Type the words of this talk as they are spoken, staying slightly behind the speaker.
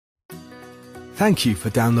Thank you for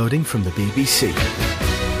downloading from the BBC.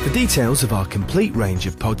 For details of our complete range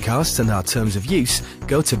of podcasts and our terms of use,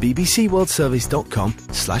 go to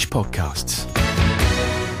bbcworldservice.com/podcasts.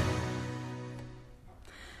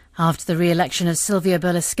 After the re-election of Silvio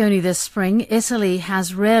Berlusconi this spring, Italy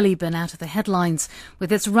has rarely been out of the headlines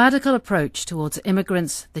with its radical approach towards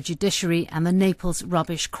immigrants, the judiciary and the Naples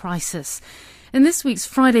rubbish crisis. In this week's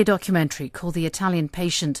Friday documentary called The Italian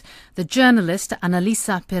Patient, the journalist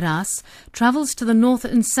Annalisa Piras travels to the north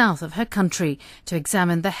and south of her country to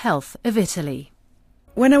examine the health of Italy.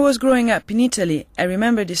 When I was growing up in Italy, I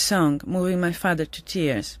remember this song moving my father to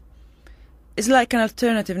tears. It's like an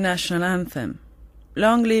alternative national anthem.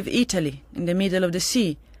 Long live Italy, in the middle of the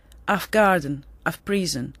sea, half garden, half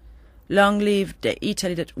prison. Long live the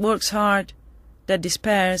Italy that works hard, that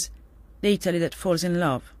despairs, the Italy that falls in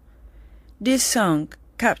love. This song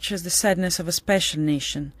captures the sadness of a special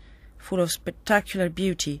nation, full of spectacular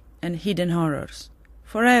beauty and hidden horrors,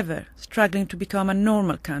 forever struggling to become a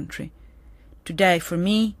normal country. Today, for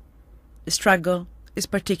me, the struggle is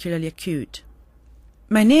particularly acute.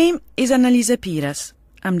 My name is Annalisa Piras.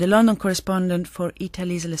 I'm the London correspondent for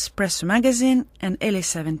Italy's L'Espresso magazine and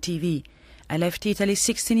LA7 TV. I left Italy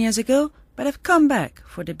 16 years ago, but I've come back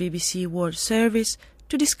for the BBC World Service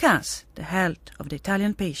to discuss the health of the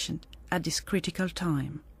Italian patient at this critical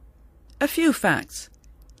time. A few facts.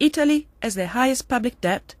 Italy has the highest public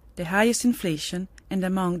debt, the highest inflation, and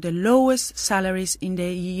among the lowest salaries in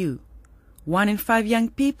the EU. 1 in 5 young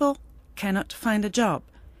people cannot find a job,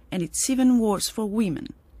 and it's even worse for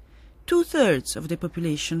women. 2/3 of the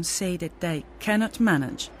population say that they cannot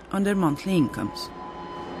manage on their monthly incomes.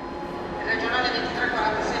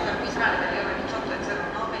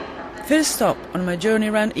 First stop on my journey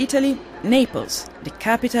around Italy, Naples, the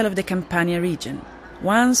capital of the Campania region.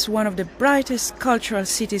 Once one of the brightest cultural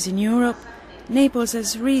cities in Europe, Naples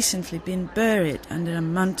has recently been buried under a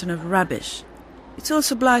mountain of rubbish. It's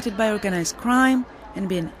also blighted by organized crime and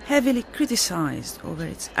been heavily criticized over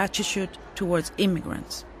its attitude towards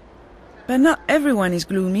immigrants. But not everyone is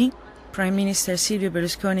gloomy. Prime Minister Silvio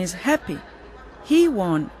Berlusconi is happy. He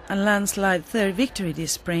won a landslide third victory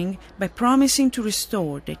this spring by promising to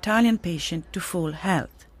restore the Italian patient to full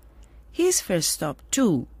health. His first stop,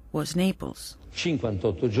 too, was Naples.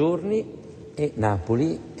 58 giorni e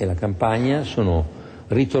Napoli e la Campania sono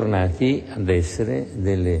ritornati ad essere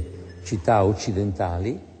delle città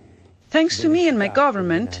occidentali. Thanks to me and my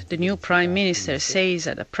government, the new Prime Minister says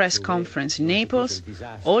at a press conference in Naples,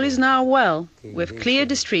 all is now well. We've cleared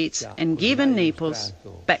the streets and given Naples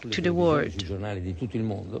back to the world.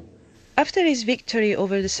 After his victory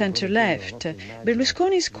over the centre-left,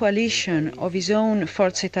 Berlusconi's coalition of his own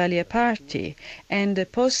Forza Italia party and the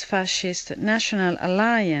post-fascist National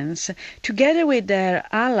Alliance, together with their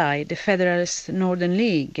ally, the Federalist Northern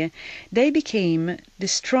League, they became the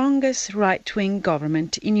strongest right-wing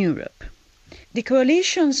government in Europe. The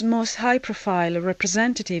coalition's most high-profile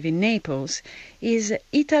representative in Naples is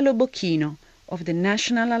Italo Bocchino of the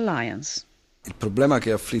National Alliance. The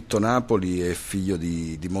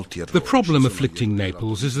problem afflicting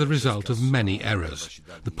Naples is the result of many errors.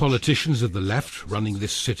 The politicians of the left running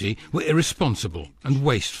this city were irresponsible and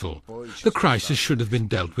wasteful. The crisis should have been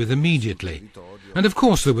dealt with immediately. And of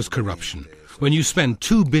course there was corruption. When you spend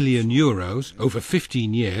 €2 billion over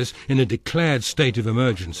 15 years in a declared state of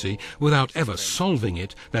emergency without ever solving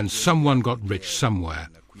it, then someone got rich somewhere.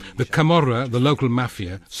 The Camorra, the local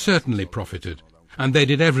mafia, certainly profited. And they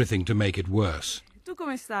did everything to make it worse.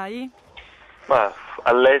 Roberto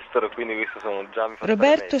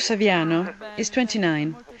Saviano is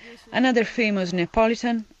 29, another famous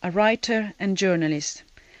Neapolitan, a writer and journalist.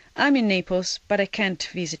 I'm in Naples, but I can't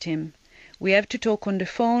visit him. We have to talk on the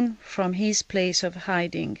phone from his place of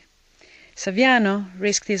hiding. Saviano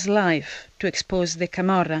risked his life to expose the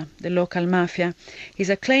Camorra, the local mafia. His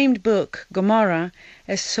acclaimed book, Gomorrah,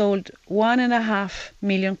 has sold 1.5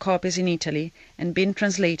 million copies in Italy and been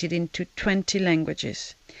translated into 20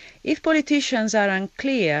 languages. If politicians are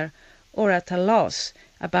unclear or at a loss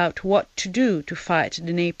about what to do to fight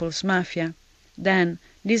the Naples mafia, then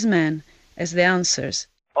this man has the answers.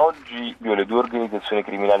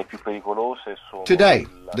 Today,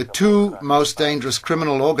 the two most dangerous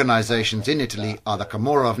criminal organizations in Italy are the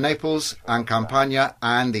Camorra of Naples and Campania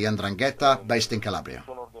and the 'Ndrangheta based in Calabria.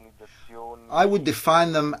 I would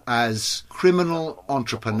define them as criminal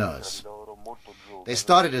entrepreneurs. They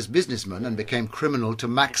started as businessmen and became criminal to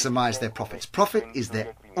maximize their profits. Profit is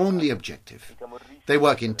their only objective. They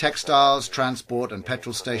work in textiles, transport and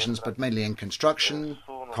petrol stations, but mainly in construction,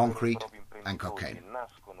 concrete and cocaine.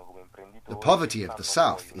 The poverty of the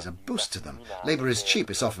south is a boost to them. Labour is cheap,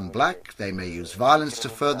 it's often black, they may use violence to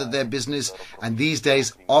further their business, and these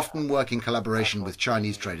days often work in collaboration with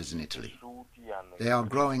Chinese traders in Italy. They are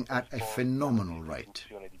growing at a phenomenal rate,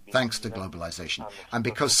 thanks to globalization, and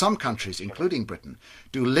because some countries, including Britain,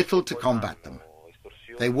 do little to combat them.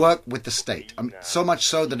 They work with the state, so much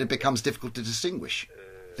so that it becomes difficult to distinguish.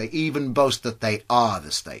 They even boast that they are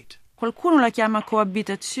the state. Qualcuno la chiama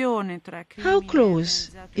coabitazione tra crimini. How close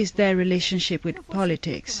is their relationship with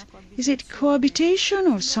politics? Is it cohabitation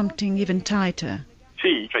or something even tighter?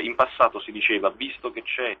 Sì, cioè in passato si diceva, visto che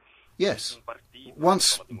c'è. Yes.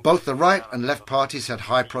 Once, both the right and left parties had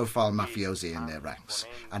high-profile mafiosi in their ranks,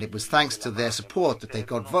 and it was thanks to their support that they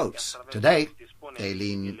got votes. Today, they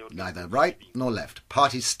lean neither right nor left.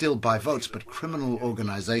 Parties still buy votes, but criminal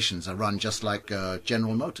organizations are run just like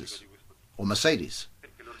General Motors or Mercedes,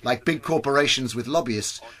 like big corporations with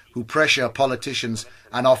lobbyists who pressure politicians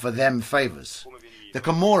and offer them favors. The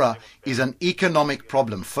Camorra is an economic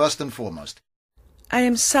problem, first and foremost. I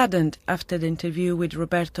am saddened after the interview with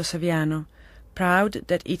Roberto Saviano, proud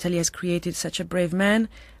that Italy has created such a brave man,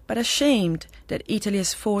 but ashamed that Italy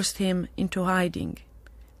has forced him into hiding.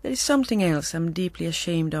 There is something else I'm deeply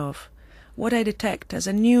ashamed of, what I detect as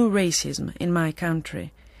a new racism in my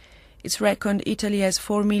country. It's reckoned Italy has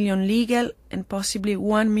 4 million legal and possibly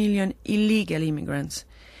 1 million illegal immigrants.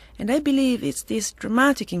 And I believe it's this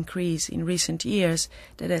dramatic increase in recent years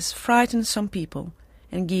that has frightened some people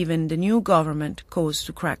and given the new government cause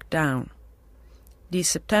to crack down. This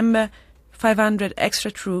September, 500 extra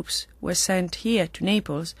troops were sent here to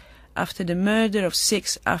Naples after the murder of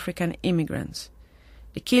 6 African immigrants.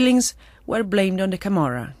 The killings were blamed on the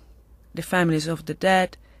Camorra. The families of the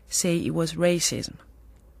dead say it was racism.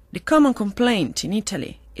 The common complaint in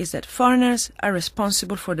Italy is that foreigners are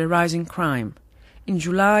responsible for the rising crime. In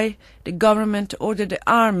July, the government ordered the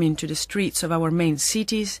army into the streets of our main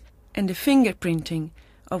cities and the fingerprinting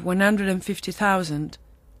of 150,000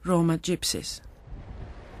 Roma gypsies.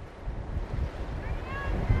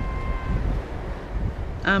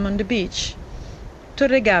 I'm on the beach,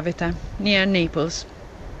 Torre Gaveta, near Naples.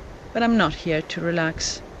 But I'm not here to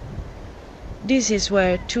relax. This is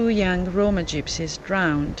where 2 young Roma gypsies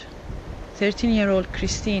drowned, 13-year-old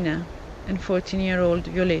Cristina and 14-year-old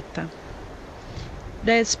Violetta.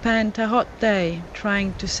 They had spent a hot day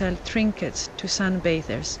trying to sell trinkets to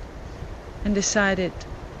sunbathers and decided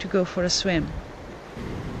to go for a swim.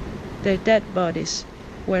 Their dead bodies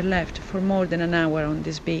were left for more than an hour on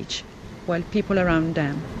this beach, while people around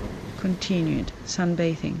them continued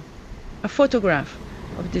sunbathing. A photograph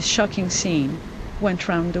of this shocking scene went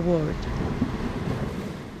round the world.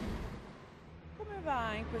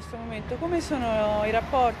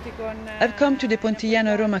 I've come to the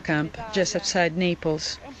Pontigliano Roma camp, just outside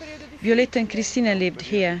Naples. Violetta and Cristina lived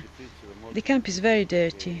here. The camp is very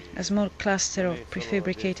dirty, a small cluster of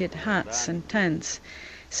prefabricated huts and tents.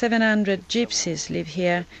 700 gypsies live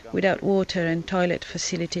here without water and toilet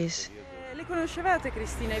facilities. Conoscevate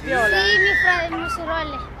Cristina e Viola? Sì, mie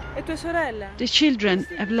sorelle. E tue sorelle? The children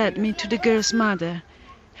have led me to the girl's mother.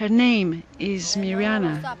 Her name is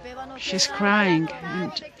Miriana. She's crying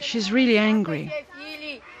and she's really angry.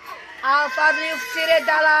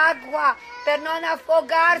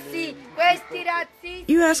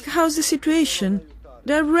 You ask how's the situation?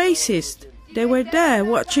 They're racist. They were there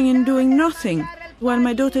watching and doing nothing while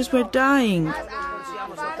my daughters were dying.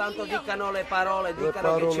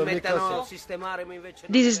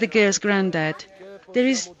 This is the girl's granddad. There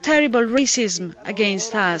is terrible racism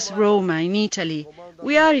against us, Roma, in Italy.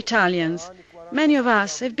 We are Italians. Many of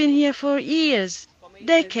us have been here for years,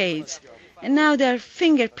 decades, and now they are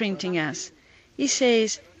fingerprinting us. He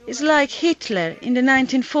says it's like Hitler in the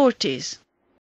 1940s.